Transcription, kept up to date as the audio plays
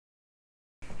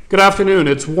Good afternoon,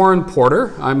 it's Warren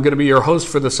Porter. I'm going to be your host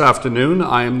for this afternoon.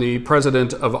 I am the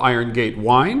president of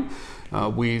IronGate.Wine.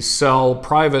 We sell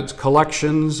private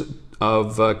collections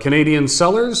of Canadian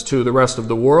cellars to the rest of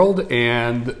the world,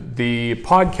 and the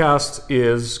podcast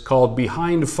is called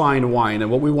Behind Fine Wine. And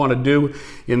what we want to do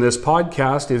in this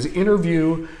podcast is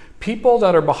interview people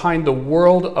that are behind the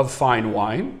world of fine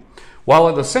wine, while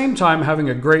at the same time having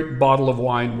a great bottle of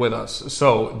wine with us.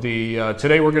 So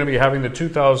today we're going to be having the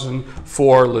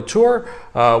 2004 Latour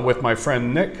with my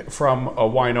friend Nick from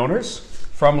Wine Owners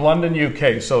from London,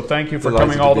 UK. So thank you for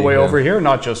coming all the way over here,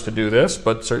 not just to do this,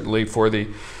 but certainly for the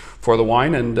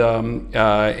wine. And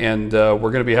we're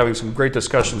going to be having some great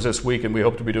discussions this week, and we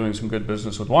hope to be doing some good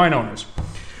business with wine owners.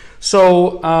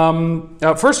 So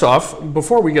first off,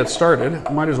 before we get started,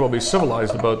 I might as well be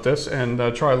civilized about this and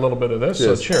try a little bit of this.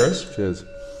 Cheers. So cheers. Cheers.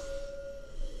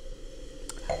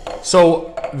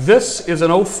 So this is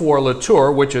an 04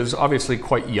 Latour, which is obviously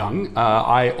quite young.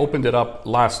 I opened it up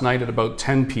last night at about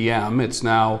 10 p.m. It's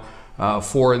now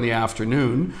 4 in the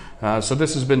afternoon. So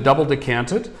this has been double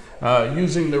decanted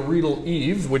using the Riedel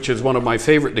Eve, which is one of my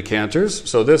favorite decanters.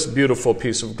 So this beautiful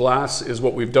piece of glass is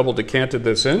what we've double decanted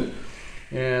this in.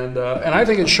 And I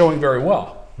think it's showing very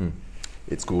well.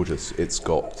 It's gorgeous. It's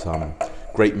got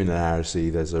great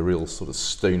minerality. There's a real sort of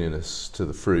stoniness to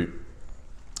the fruit,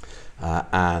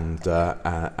 and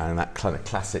that kind of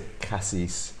classic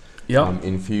cassis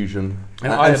infusion.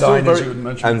 And iodine, as you had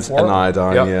mentioned before. And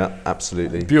iodine, yeah,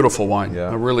 absolutely. Beautiful wine.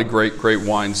 Yeah. A really great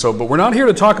wine. So, but we're not here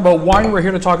to talk about wine. We're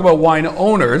here to talk about wine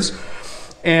owners.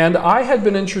 And I had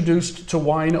been introduced to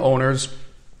wine owners,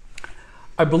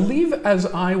 I believe, as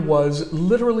I was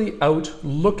literally out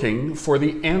looking for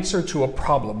the answer to a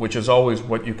problem, which is always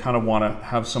what you kind of want to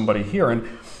have somebody hear.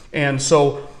 And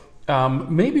so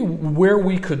maybe where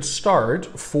we could start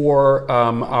for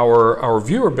our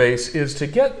viewer base is to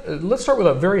let's start with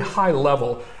a very high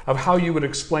level of how you would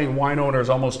explain wine owners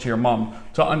almost to your mom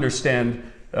to understand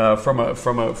from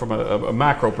a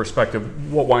macro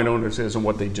perspective what wine owners is and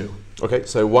what they do. Okay,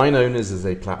 so Wine Owners is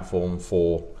a platform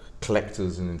for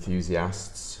collectors and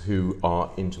enthusiasts who are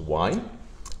into wine,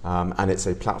 and it's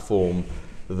a platform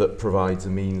that provides a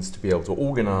means to be able to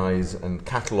organize and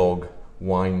catalog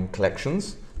wine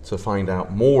collections, to find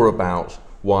out more about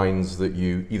wines that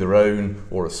you either own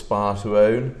or aspire to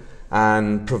own,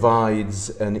 and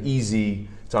provides an easy,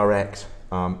 direct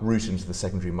route into the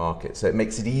secondary market. So it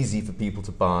makes it easy for people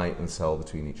to buy and sell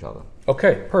between each other.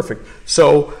 Okay, perfect.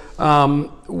 So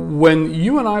when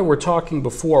you and I were talking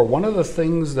before, one of the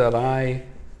things that I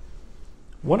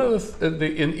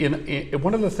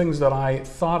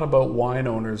thought about wine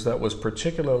owners that was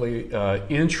particularly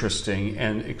interesting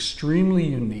and extremely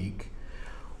unique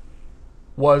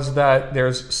was that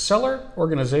there's cellar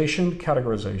organization,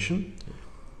 categorization,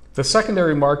 the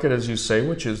secondary market, as you say,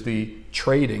 which is the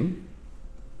trading,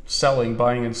 selling,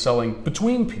 buying and selling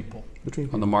between people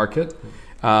on the market,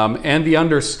 and the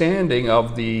understanding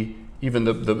of even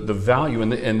the value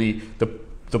and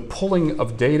the pulling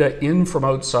of data in from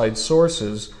outside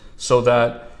sources, so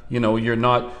that you're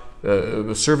not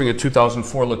serving a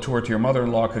 2004 Latour to your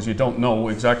mother-in-law because you don't know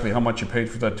exactly how much you paid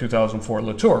for that 2004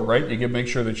 Latour, right? You can make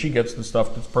sure that she gets the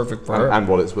stuff that's perfect for her. And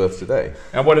what it's worth today.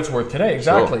 And what it's worth today,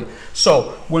 exactly. Sure. So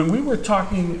when we were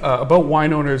talking about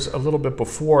wine owners a little bit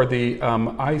before,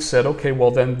 I said, okay, well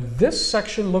then this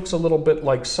section looks a little bit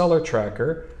like Cellar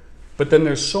Tracker, but then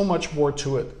there's so much more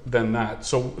to it than that.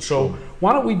 So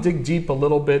why don't we dig deep a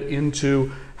little bit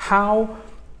into how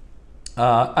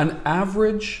an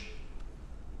average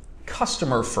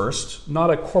customer first, not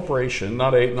a corporation,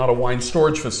 not a wine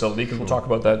storage facility, because we'll talk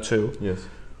about that too. Yes.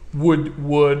 Would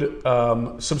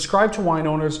subscribe to wine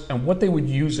owners and what they would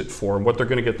use it for and what they're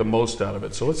going to get the most out of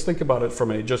it. So let's think about it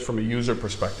from a user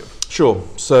perspective. Sure.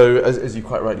 So as you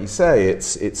quite rightly say,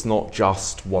 it's not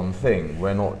just one thing.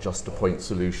 We're not just a point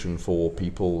solution for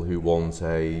people who want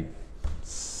a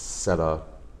cellar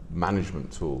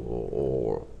management tool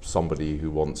or somebody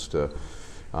who wants to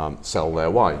sell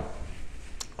their wine.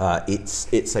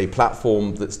 It's a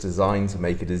platform that's designed to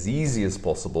make it as easy as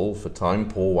possible for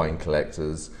time-poor wine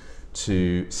collectors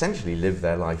to essentially live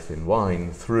their life in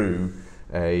wine through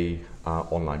a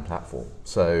online platform.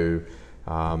 So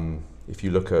if you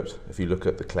look at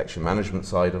the collection management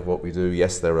side of what we do,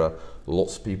 yes, there are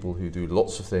lots of people who do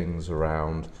lots of things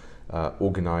around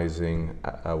organizing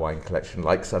a wine collection,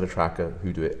 like Cellar Tracker,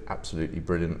 who do it absolutely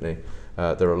brilliantly.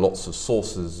 There are lots of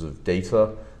sources of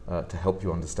data to help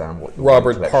you understand what your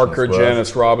Robert Parker,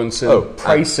 Jancis Robinson,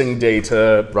 pricing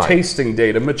data, right. Tasting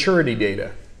data, maturity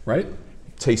data, right?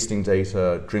 Tasting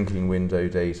data, drinking window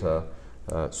data,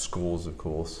 scores, of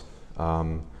course.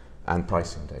 and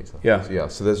pricing data. Yeah. So,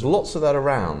 so there's lots of that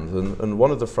around, and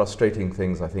one of the frustrating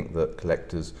things I think that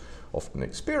collectors often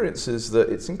experience is that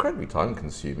it's incredibly time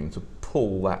consuming to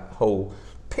pull that whole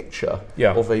picture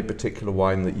of a particular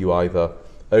wine that you either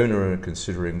own or are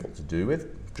considering what to do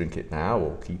with, drink it now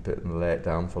or keep it and lay it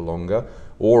down for longer,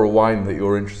 or a wine that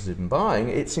you're interested in buying.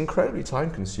 It's incredibly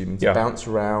time consuming to bounce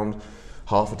around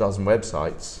half a dozen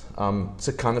websites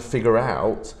to kind of figure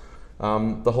out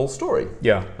the whole story.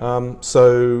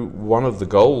 So one of the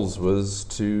goals was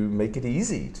to make it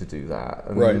easy to do that,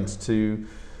 and to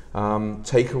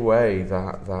take away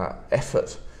that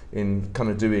effort in kind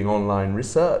of doing online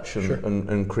research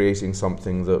and creating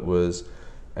something that was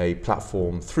a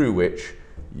platform through which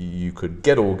you could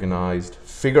get organized,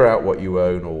 figure out what you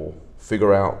own or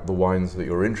figure out the wines that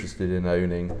you're interested in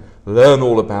owning, learn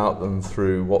all about them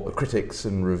through what the critics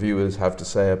and reviewers have to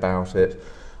say about it,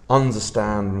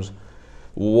 understand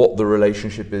what the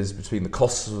relationship is between the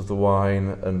costs of the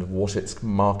wine and what its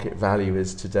market value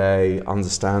is today,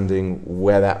 understanding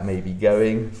where that may be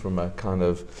going from a kind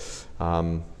of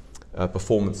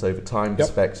performance over time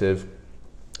perspective,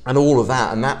 and all of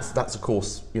that. And that's of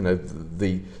course, you know,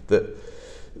 the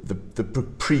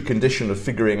precondition of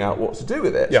figuring out what to do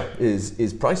with it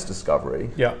is price discovery.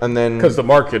 And then because the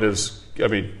market is, I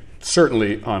mean,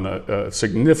 certainly on a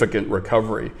significant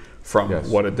recovery from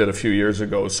what it did a few years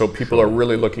ago. So people are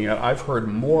really looking at, I've heard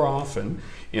more often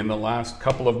in the last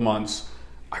couple of months,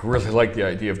 I really like the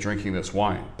idea of drinking this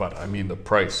wine, but I mean, the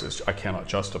price is, I cannot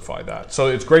justify that. So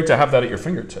it's great to have that at your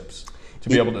fingertips, to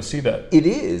be able to see that. It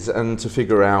is, and to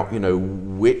figure out, you know,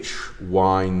 which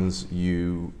wines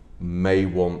you may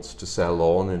want to sell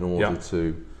on in order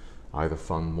to either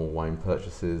fund more wine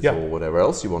purchases or whatever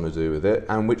else you want to do with it,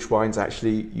 and which wines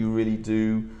actually you really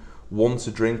do want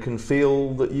to drink and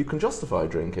feel that you can justify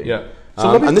drinking.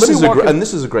 So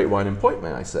this is a great wine in point,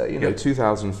 may I say. You know,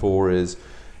 2004 is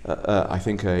I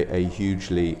think a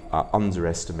hugely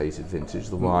underestimated vintage.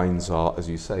 The wines are, as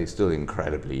you say, still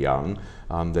incredibly young.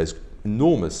 There's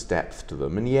enormous depth to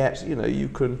them, and yet, you know, you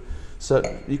can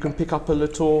pick up a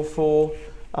Latour for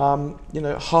you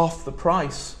know, half the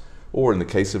price, or in the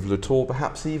case of Latour,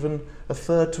 perhaps even a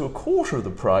third to a quarter of the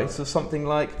price of something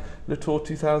like Latour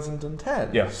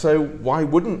 2010. So why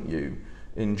wouldn't you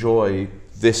enjoy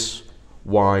this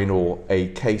wine or a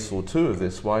case or two of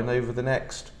this wine over the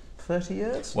next 30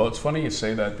 years? Well, it's funny you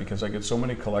say that, because I get so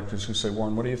many collectors who say,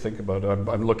 Warren, what do you think about it?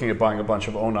 I'm looking at buying a bunch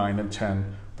of 09 and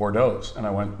 10 Bordeaux's. And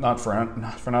I went, not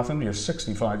for nothing, you're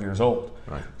 65 years old.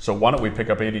 So why don't we pick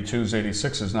up 82s,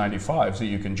 86s, 95s that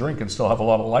you can drink and still have a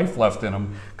lot of life left in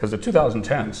them, because the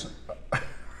 2010s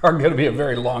are going to be a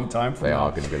very long time from now. They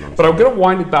are going to be a long time. But I'm going to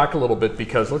wind it back a little bit,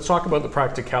 because let's talk about the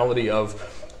practicality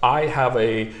of, I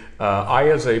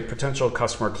as a potential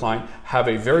customer client have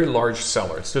a very large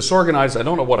cellar. It's disorganized. I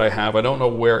don't know what I have. I don't know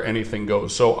where anything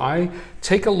goes. So I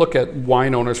take a look at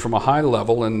wine owners from a high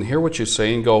level and hear what you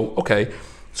say and go, okay,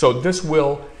 so this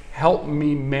will help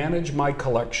me manage my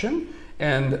collection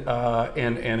and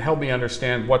help me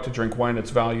understand what to drink, wine, its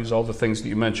values, all the things that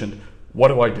you mentioned. What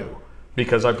do I do?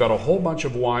 Because I've got a whole bunch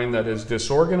of wine that is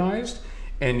disorganized,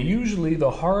 and usually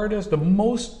the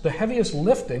heaviest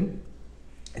lifting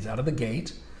is out of the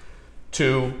gate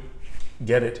to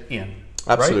get it in.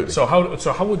 Absolutely. Right? So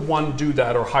how would one do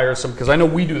that, or hire some? Because I know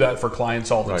we do that for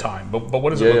clients all the time. But what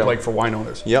does it look like for wine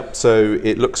owners? So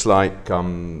it looks like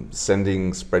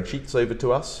sending spreadsheets over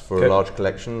to us for large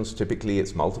collections. Typically,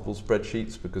 it's multiple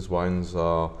spreadsheets because wines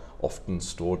are often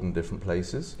stored in different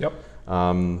places.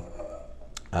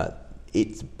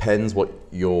 It depends what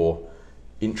your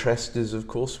interest is, of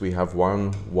course. We have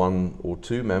one or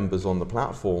two members on the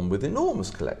platform with enormous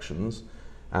collections,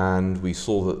 and we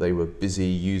saw that they were busy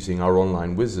using our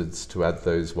online wizards to add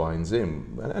those wines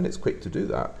in, and it's quick to do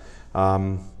that.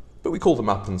 But we called them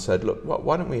up and said, look,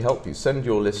 why don't we help you? Send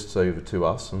your lists over to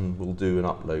us and we'll do an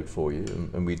upload for you,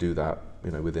 and we do that,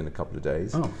 you know, within a couple of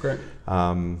days. Oh, great.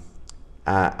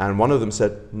 And one of them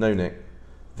said, no, Nick,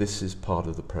 this is part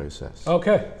of the process.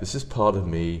 Okay. This is part of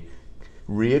me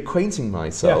reacquainting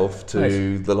myself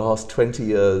to the last 20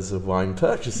 years of wine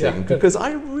purchasing, because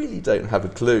I really don't have a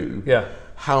clue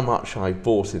how much I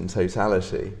bought in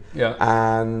totality.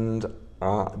 And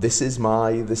this is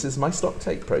my stock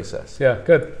take process.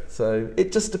 Good. So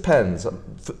it just depends.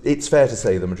 It's fair to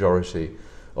say the majority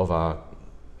of our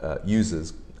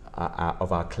users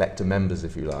our collector members,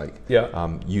 if you like, Yeah.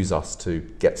 use us to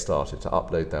get started, to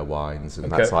upload their wines, and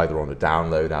Okay. that's either on a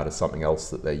download out of something else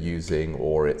that they're using,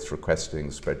 or it's requesting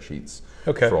spreadsheets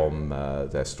Okay. from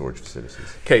their storage facilities.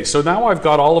 Okay, so now I've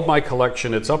got all of my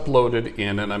collection. It's uploaded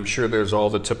in, and I'm sure there's all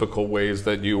the typical ways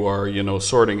that you are,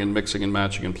 sorting and mixing and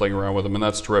matching and playing around with them, and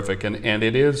that's terrific. And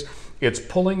it's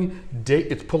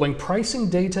pulling pricing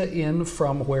data in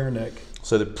from where, Nick?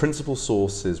 So the principal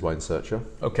source is Wine Searcher.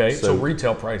 Okay, so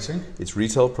retail pricing. It's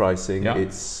retail pricing. Yeah.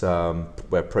 It's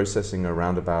we're processing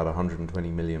around about 120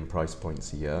 million price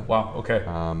points a year. Wow. Okay.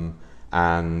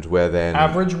 And we're then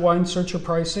Average Wine Searcher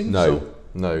pricing.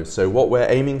 No. So what we're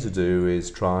aiming to do is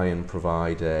try and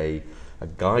provide a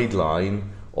guideline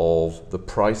of the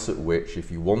price at which,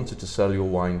 if you wanted to sell your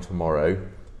wine tomorrow,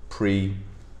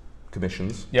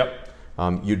 pre-commissions, Yep.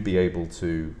 you'd be able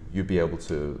to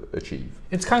achieve.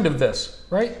 It's kind of this,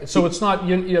 right? So it's not.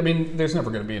 There's never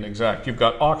going to be an exact. You've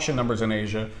got auction numbers in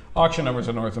Asia, auction numbers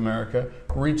in North America,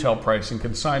 retail pricing,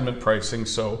 consignment pricing.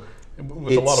 So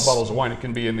with a lot of bottles of wine, it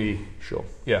can be in the Sure.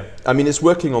 Yeah. I mean, it's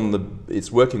working on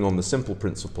the simple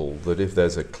principle that if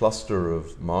there's a cluster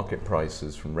of market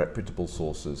prices from reputable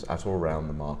sources at or around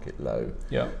the market low,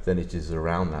 Yeah. then it is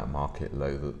around that market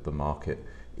low that the market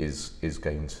is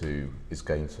going to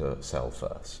sell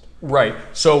first. Right.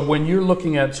 So when you're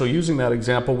looking at, using that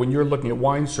example, when you're looking at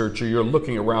Wine Searcher, you're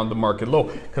looking around the market low.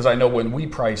 Because I know when we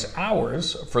price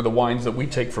ours for the wines that we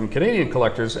take from Canadian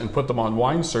collectors and put them on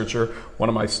Wine Searcher, one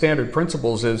of my standard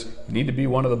principles is you need to be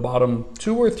one of the bottom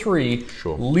 2 or 3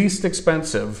 Sure. least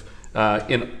expensive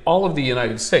in all of the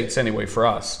United States, anyway, for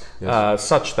us, Yes.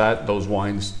 such that those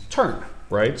wines turn.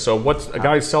 Right, so what a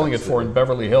guy's selling it for in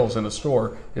Beverly Hills in a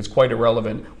store is quite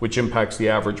irrelevant, which impacts the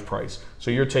average price.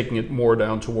 So you're taking it more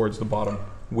down towards the bottom.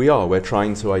 We're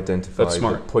trying to identify That's the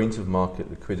smart. point of market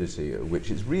liquidity at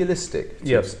which it's realistic to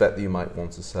Yes. expect that you might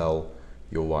want to sell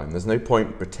your wine. There's no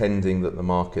point pretending that the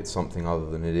market's something other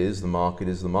than it is. The market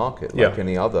is the market, like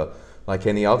any other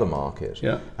market.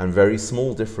 Yeah. And very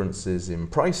small differences in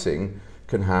pricing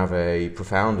can have a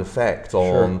profound effect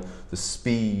on the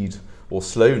speed or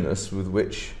slowness with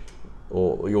which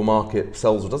your market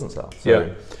sells or doesn't sell. So,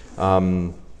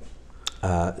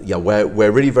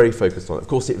 we're really very focused on it. Of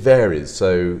course, it varies.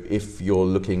 So if you're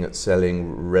looking at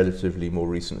selling relatively more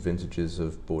recent vintages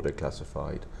of Bordeaux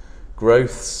classified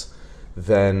growths,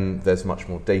 then there's much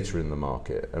more data in the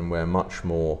market, and we're much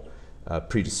more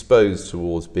predisposed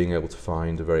towards being able to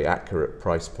find a very accurate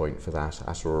price point for that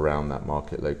at or around that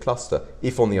market low cluster.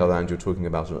 If on the other hand you're talking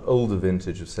about an older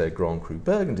vintage of, say, Grand Cru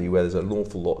Burgundy, where there's an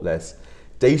awful lot less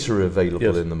data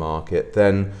available in the market,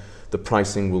 then the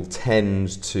pricing will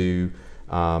tend to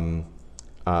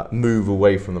move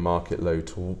away from the market low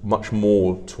to much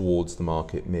more towards the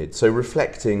market mid. So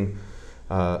reflecting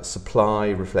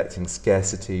supply, reflecting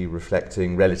scarcity,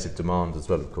 reflecting relative demand as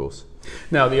well, of course.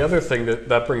 Now, the other thing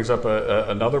that brings up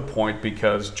another point,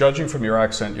 because judging from your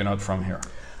accent, you're not from here.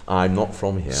 I'm not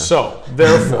from here. So,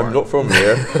 therefore, I'm not from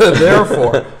here.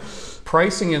 Therefore,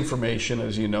 pricing information,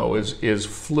 as you know, is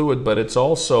fluid, but it's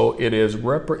also a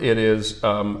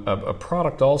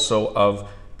product also of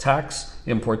tax,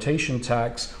 importation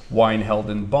tax, wine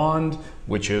held in bond,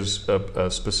 which is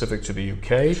specific to the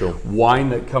UK, Sure.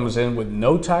 wine that comes in with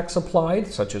no tax applied,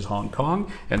 such as Hong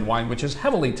Kong, and wine which is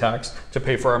heavily taxed to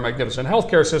pay for our magnificent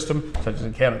healthcare system, such as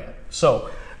in Canada.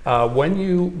 So when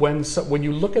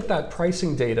you look at that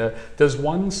pricing data, does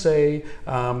one say,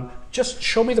 just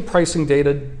show me the pricing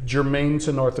data germane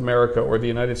to North America or the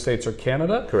United States or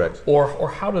Canada? Correct. Or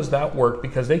how does that work?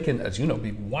 Because they can, as you know,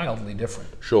 be wildly different.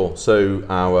 Sure. So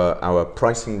our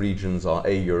pricing regions are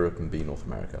A, Europe, and B, North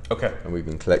America. Okay. And we've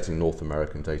been collecting North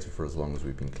American data for as long as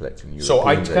we've been collecting European So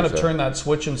I data. kind of turn that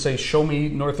switch and say, show me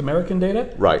North American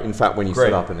data? Right. In fact, when you Great.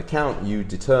 set up an account, you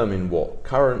determine what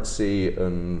currency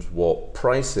and what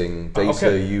pricing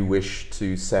data you wish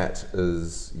to set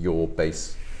as your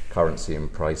base currency and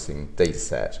pricing data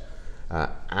set.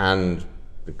 And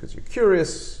because you're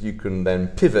curious, you can then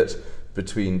pivot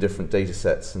between different data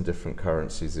sets and different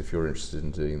currencies if you're interested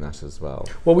in doing that as well.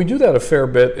 Well, we do that a fair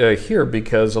bit here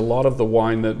because a lot of the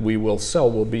wine that we will sell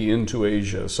will be into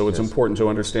Asia. So it's important to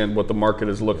understand what the market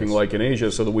is looking like in Asia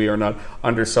so that we are not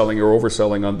underselling or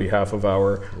overselling on behalf of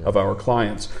our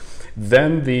clients.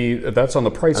 Then that's on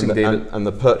the pricing data. And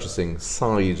the purchasing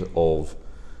side of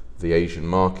the Asian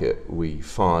market, we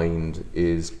find,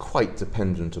 is quite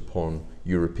dependent upon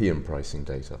European pricing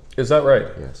data. Is that right?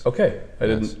 Yes. Okay. I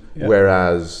Yes. didn't. Yeah.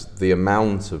 Whereas the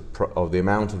amount of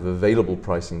available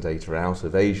pricing data out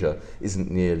of Asia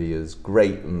isn't nearly as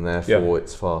great, and therefore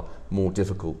it's far more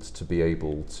difficult to be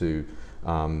able to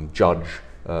judge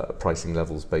pricing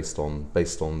levels based on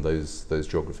those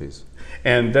geographies.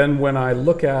 And then when I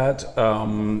look at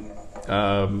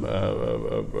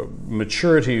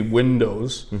maturity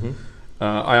windows,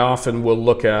 I often will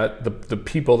look at the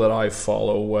people that I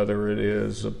follow, whether it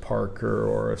is a Parker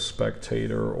or a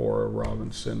Spectator or a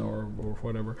Robinson or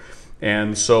whatever.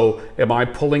 And so am I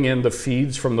pulling in the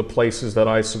feeds from the places that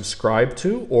I subscribe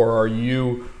to, or are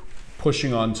you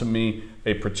pushing onto me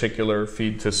a particular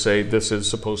feed to say this is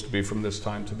supposed to be from this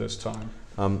time to this time?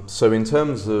 So in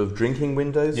terms of drinking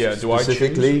windows,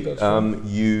 specifically,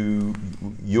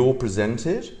 you're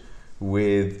presented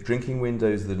with drinking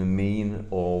windows that are mean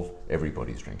of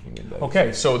everybody's drinking windows.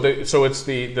 Okay, so it's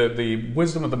the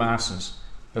wisdom of the masses,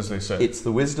 as they say. It's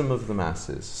the wisdom of the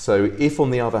masses. So if,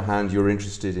 on the other hand, you're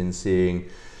interested in seeing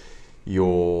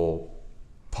your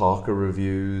Parker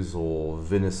reviews or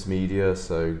Vinous Media,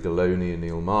 so Galoni and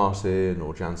Neil Martin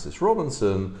or Jancis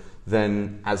Robinson,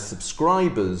 then as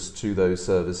subscribers to those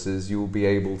services, you'll be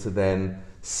able to then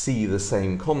see the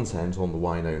same content on the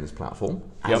Wine Owners platform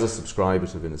as a subscriber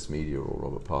to Vinous Media or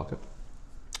Robert Parker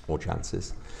or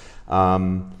Jancis.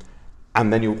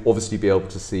 And then you'll obviously be able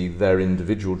to see their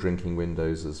individual drinking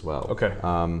windows as well. Okay.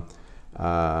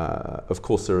 Of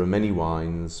course, there are many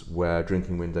wines where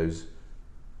drinking windows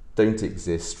don't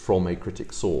exist from a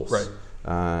critic source, right?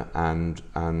 And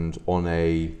on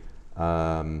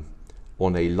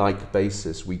a like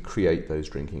basis, we create those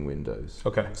drinking windows.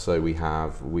 Okay. So we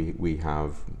have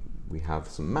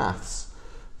some maths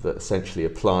that essentially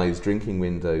applies drinking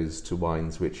windows to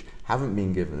wines which haven't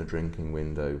been given a drinking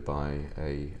window by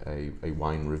a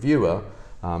wine reviewer,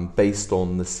 based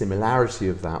on the similarity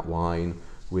of that wine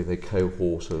with a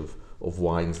cohort of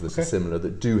wines that are similar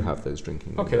that do have those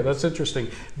drinking windows. Okay, that's interesting.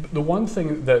 The one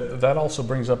thing that also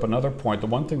brings up another point, the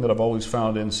one thing that I've always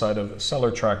found inside of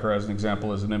Cellar Tracker, as an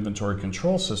example, as an inventory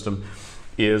control system,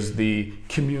 is the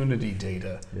community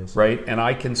data, right? And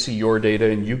I can see your data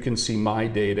and you can see my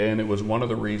data, and it was one of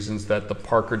the reasons that the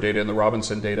Parker data and the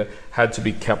Robinson data had to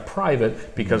be kept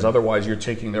private, because otherwise you're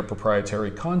taking their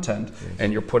proprietary content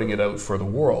and you're putting it out for the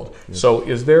world. So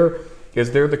is there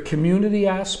the community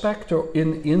aspect or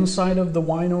inside of the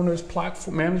Wine Owners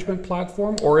platform, management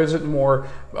platform, or is it more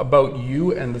about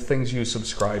you and the things you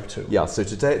subscribe to? Yeah, so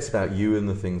today it's about you and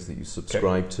the things that you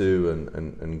subscribe to,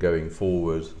 and going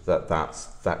forward,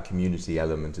 that community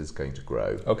element is going to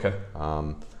grow. Okay.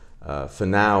 For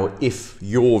now, if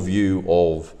your view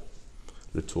of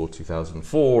Latour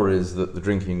 2004 is that the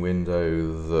drinking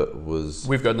window that was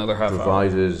we've got another half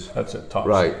provided, hour. That's it, tops.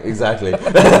 Right, exactly.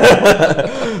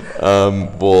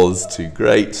 Was too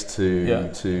great,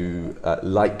 too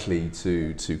likely,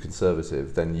 too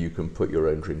conservative, then you can put your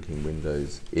own drinking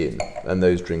windows in, and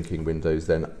those drinking windows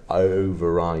then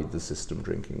override the system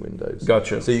drinking windows.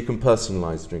 Gotcha. So you can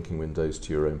personalize the drinking windows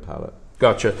to your own palate.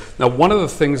 Gotcha. Now, one of the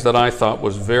things that I thought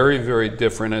was very, very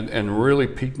different and really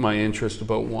piqued my interest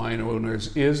about Wine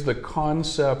Owners is the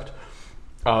concept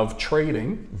of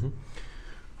trading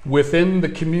within the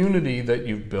community that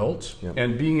you've built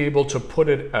and being able to put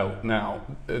it out. Now,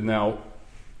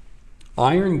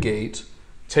 IronGate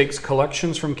takes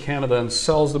collections from Canada and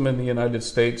sells them in the United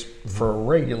States for a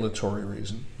regulatory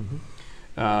reason.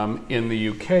 In the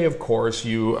UK, of course,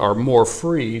 you are more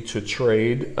free to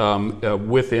trade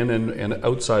within and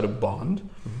outside of bond.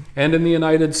 And in the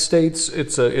United States,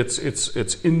 it's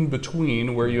in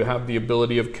between, where you have the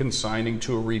ability of consigning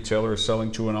to a retailer or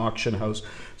selling to an auction house.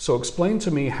 So explain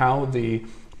to me how the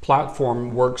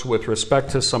platform works with respect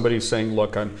to somebody saying,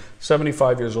 look, I'm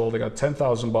 75 years old, I got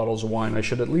 10,000 bottles of wine, I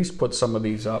should at least put some of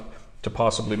these up to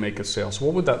possibly make a sale. So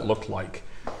what would that look like?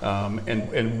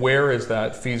 And where is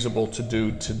that feasible to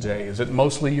do today? Is it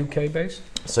mostly UK based?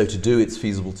 So to do, it's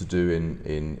feasible to do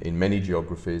in many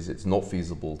geographies. It's not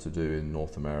feasible to do in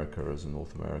North America as a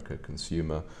North America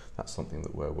consumer. That's something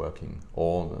that we're working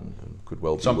on and could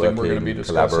well be something we're going to be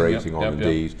collaborating on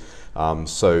indeed.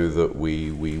 So that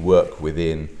we work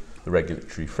within the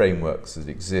regulatory frameworks that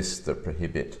exist that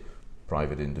prohibit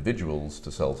private individuals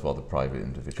to sell to other private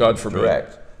individuals God forbid.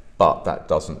 direct. But that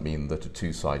doesn't mean that a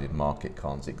two-sided market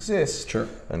can't exist, Sure.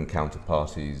 and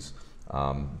counterparties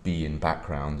be in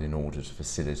background in order to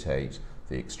facilitate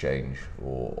the exchange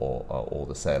or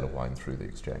the sale of wine through the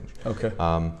exchange. Okay.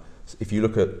 If you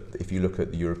look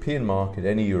at the European market,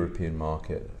 any European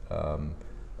market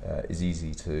is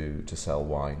easy to sell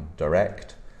wine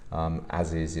direct,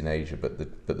 as is in Asia. But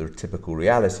the typical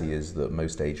reality is that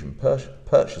most Asian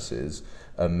purchases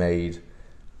are made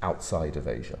outside of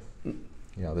Asia.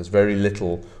 There's very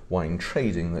little wine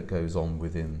trading that goes on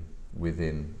within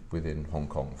Hong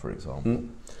Kong, for example.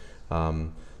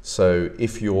 So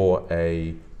if you're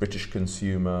a British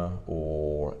consumer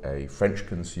or a French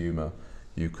consumer,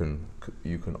 you can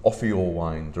offer your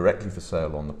wine directly for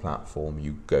sale on the platform.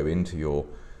 You go into your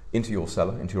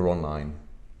cellar, into your online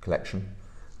collection,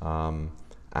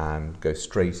 and go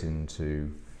straight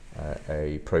into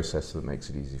a process that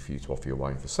makes it easy for you to offer your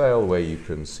wine for sale, where you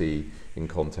can see in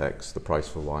context the price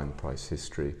for wine, the price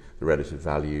history, the relative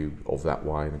value of that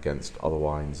wine against other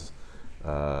wines,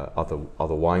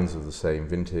 other wines of the same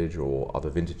vintage or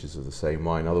other vintages of the same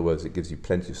wine. In other words, it gives you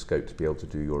plenty of scope to be able to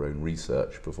do your own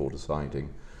research before deciding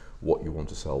what you want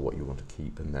to sell, what you want to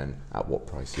keep, and then at what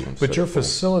price you want to sell. But you're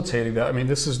facilitating that. I mean,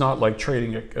 this is not like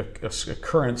trading a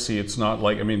currency. It's not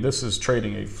like, I mean, this is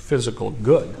trading a physical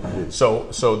good.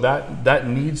 So that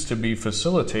needs to be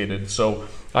facilitated. So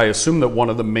I assume that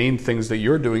one of the main things that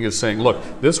you're doing is saying, look,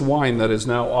 this wine that is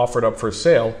now offered up for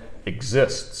sale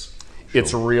exists. Sure.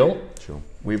 It's real. Sure.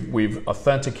 We've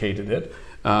authenticated it.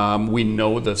 We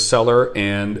know the seller,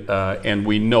 and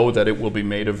we know that it will be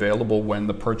made available when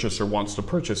the purchaser wants to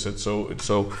purchase it.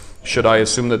 So should I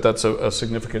assume that that's a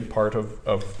significant part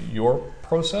of your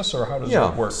process, or how does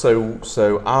that work?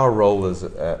 So our role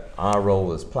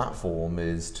as platform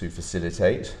is to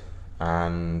facilitate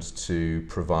and to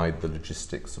provide the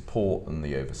logistic support and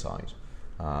the oversight,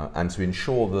 and to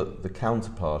ensure that the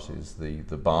counterparties,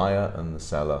 the buyer and the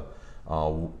seller,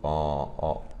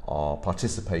 are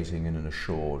participating in an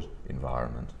assured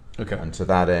environment. Okay. And to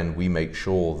that end, we make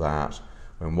sure that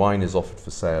when wine is offered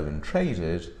for sale and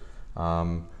traded,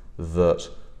 that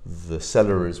the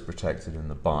seller is protected and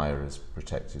the buyer is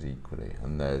protected equally.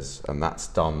 And that's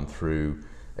done through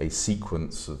a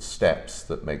sequence of steps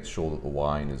that makes sure that the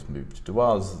wine is moved to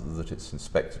us, that it's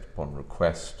inspected upon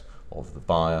request of the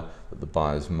buyer, that the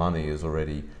buyer's money is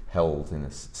already held in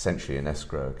essentially an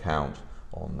escrow account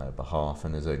on their behalf,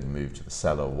 and is only moved to the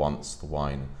seller once the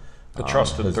wine the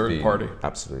trusted third party.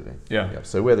 Absolutely. Yeah.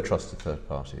 So we're the trusted third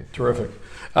party. Terrific.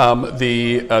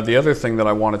 The other thing that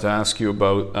I wanted to ask you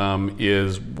about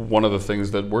is one of the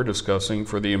things that we're discussing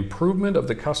for the improvement of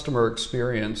the customer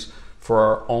experience for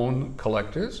our own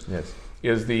collectors. Yes.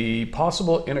 Is the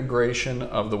possible integration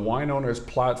of the wine owner's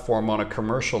platform on a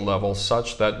commercial level,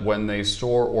 such that when they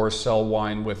store or sell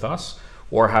wine with us,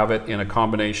 or have it in a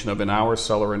combination of in our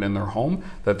cellar and in their home,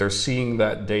 that they're seeing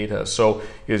that data. So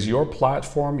is your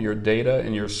platform, your data,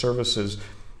 and your services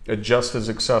just as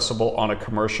accessible on a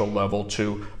commercial level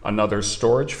to another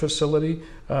storage facility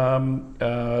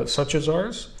such as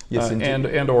ours? Yes,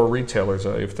 and or retailers,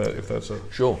 if that's a...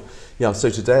 Sure. Yeah, so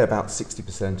today about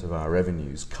 60% of our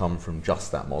revenues come from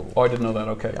just that model. Oh, I didn't know that,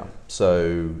 okay. Yeah.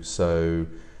 So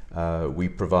we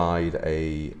provide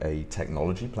a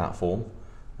technology platform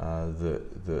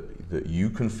that you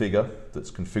configure,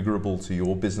 that's configurable to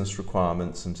your business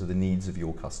requirements and to the needs of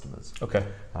your customers. Okay.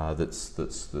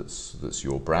 That's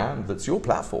your brand, that's your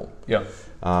platform. Yeah.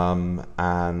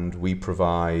 And we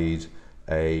provide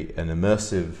an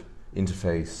immersive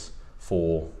interface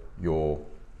for your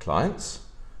clients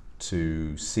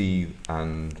to see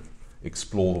and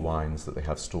explore the wines that they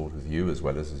have stored with you, as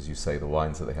well as you say, the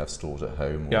wines that they have stored at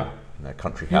home or in their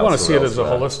country house. You want to see it as a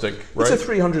elsewhere. holistic, right? It's a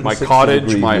 360 my cottage,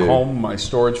 degree my view. home, my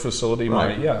storage facility,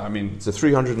 Right. It's a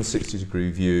 360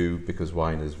 degree view, because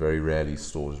wine is very rarely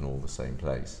stored in all the same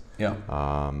place. Yeah.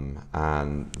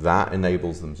 And that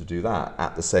enables them to do that.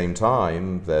 At the same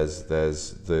time, there's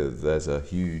a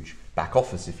huge back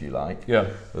office, if you like,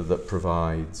 that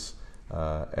provides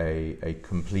a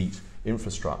complete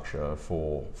infrastructure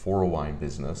for a wine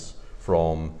business,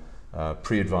 from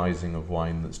pre-advising of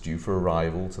wine that's due for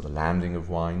arrival, to the landing of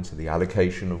wine, to the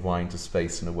allocation of wine to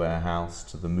space in a warehouse,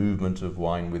 to the movement of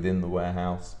wine within the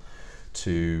warehouse,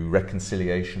 to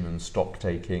reconciliation and stock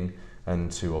taking,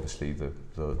 and to obviously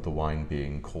the wine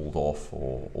being called off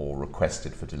or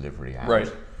requested for delivery out.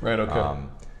 Right, okay.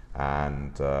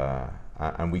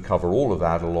 And we cover all of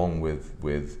that, along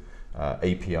with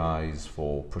APIs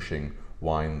for pushing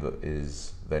wine that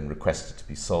is then requested to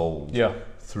be sold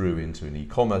through into an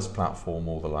e-commerce platform,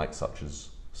 or the like, such as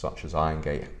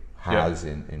IronGate has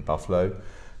in Buffalo,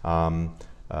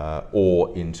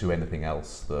 or into anything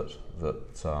else that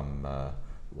the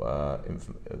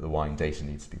wine data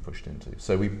needs to be pushed into.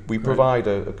 So we provide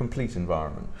a complete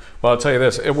environment. Well, I'll tell you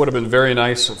this, it would have been very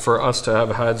nice for us to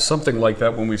have had something like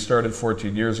that when we started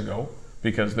 14 years ago,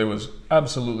 because there was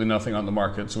absolutely nothing on the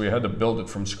market, so we had to build it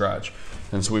from scratch.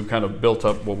 And so we've kind of built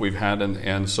up what we've had,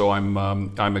 and so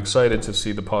I'm excited to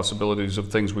see the possibilities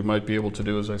of things we might be able to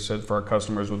do, as I said, for our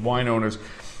customers with wine owners.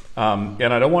 And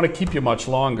I don't want to keep you much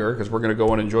longer, because we're going to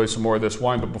go and enjoy some more of this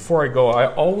wine. But before I go,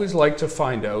 I always like to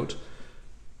find out,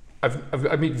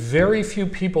 I meet very few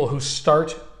people who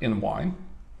start in wine.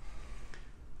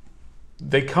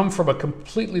 they come from a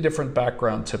completely different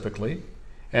background typically,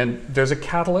 and there's a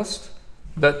catalyst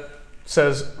that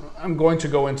says, I'm going to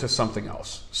go into something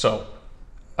else. So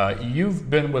you've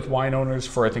been with Wine Owners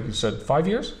for, I think you said 5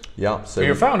 years? Yeah. So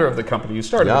you're founder of the company. You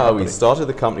started the company. Yeah, we started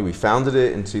the company. We founded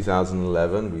it in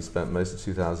 2011. We spent most of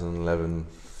 2011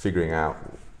 figuring out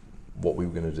what we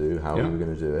were going to do, how we were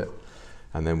going to do it.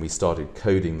 And then we started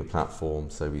coding the platform.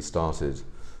 So we started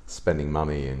spending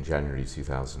money in January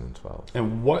 2012.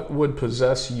 And what would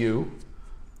possess you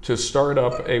to start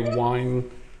up a wine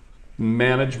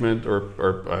management, or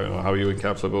I don't know how you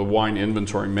encapsulate, a wine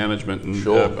inventory management and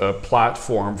a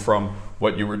platform from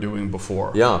what you were doing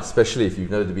before? Yeah, especially if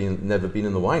you've never been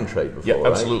in the wine trade before. Yeah,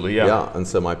 absolutely. Right? Yeah. And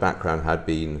so my background had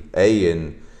been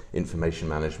in information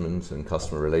management and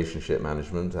customer relationship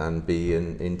management, and B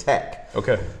in tech.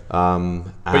 Okay. But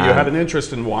you had an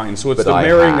interest in wine, so it's the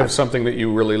marrying of something that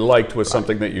you really liked with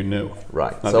something that you knew.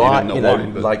 Right. Not so that you didn't know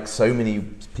wine, but like so many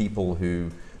people who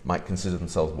might consider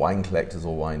themselves wine collectors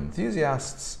or wine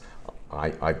enthusiasts,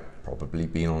 I've probably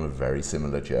been on a very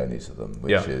similar journey to them,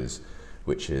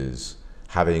 which is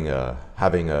having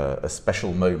a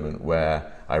special moment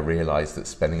where I realized that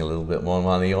spending a little bit more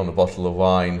money on a bottle of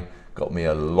wine got me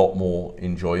a lot more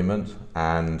enjoyment,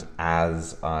 and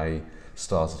as I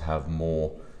started to have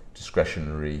more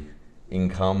discretionary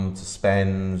income to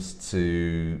spend,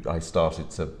 I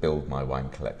started to build my wine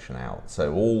collection out.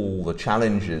 So all the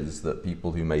challenges that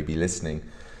people who may be listening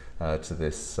to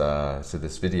this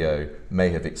video may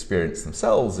have experienced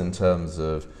themselves in terms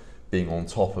of being on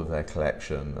top of their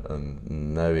collection and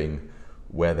knowing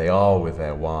where they are with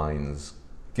their wines,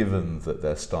 given that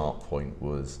their start point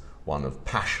was one of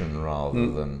passion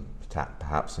rather than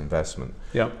perhaps investment.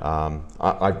 Yeah.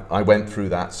 I went through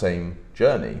that same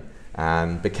journey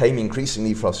and became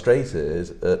increasingly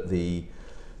frustrated at the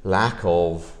lack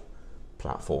of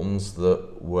platforms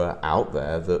that were out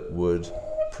there that would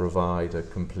provide a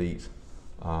complete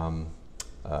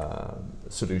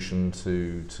solution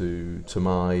to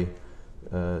my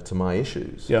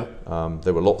issues. Yeah.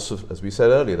 There were lots of, as we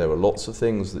said earlier, there were lots of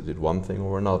things that did one thing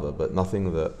or another, but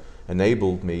nothing that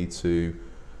enabled me to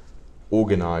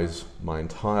organize my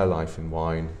entire life in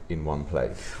wine in one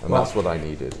place, and that's what I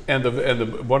needed. And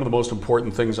one of the most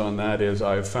important things on that is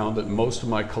I've found that most of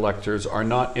my collectors are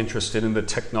not interested in the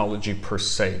technology per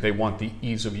se. They want the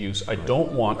ease of use. I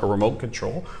don't want a remote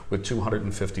control with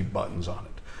 250 buttons on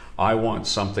it. I want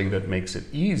something that makes it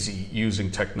easy using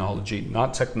technology,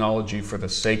 not technology for the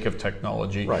sake of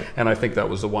technology. Right. And I think that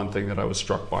was the one thing that I was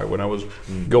struck by when I was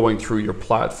going through your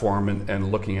platform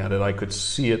and looking at it. I could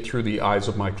see it through the eyes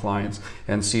of my clients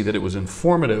and see that it was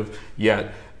informative,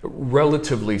 yet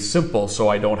relatively simple, so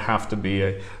I don't have to be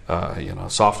a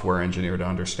software engineer to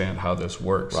understand how this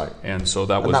works. Right. And so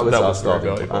that was very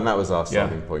valuable. And that was our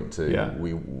starting point too. Yeah.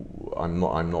 I'm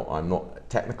not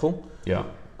technical. Yeah.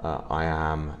 I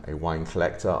am a wine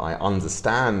collector. I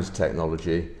understand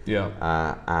technology.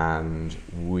 Yeah. And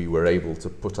we were able to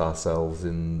put ourselves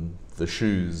in the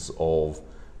shoes of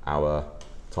our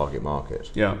target market.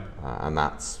 Yeah. And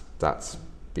that's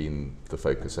been the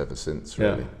focus ever since,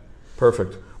 really. Yeah.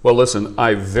 Perfect. Well, listen,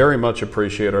 I very much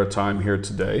appreciate our time here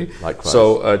today. Likewise.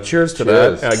 So cheers to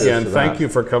that. Again, to thank that. you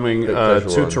for coming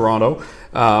to Toronto.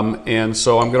 And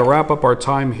so I'm going to wrap up our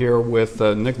time here with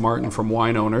Nick Martin from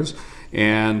Wine Owners.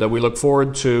 And we look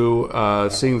forward to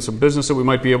seeing some business that we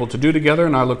might be able to do together.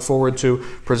 And I look forward to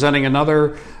presenting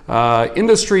another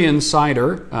industry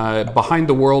insider behind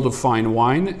the world of fine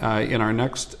wine in our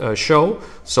next show.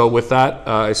 So with that,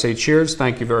 I say cheers.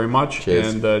 Thank you very much.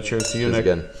 Cheers. And cheers to you, Cheers Nick.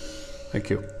 again. Thank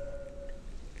you.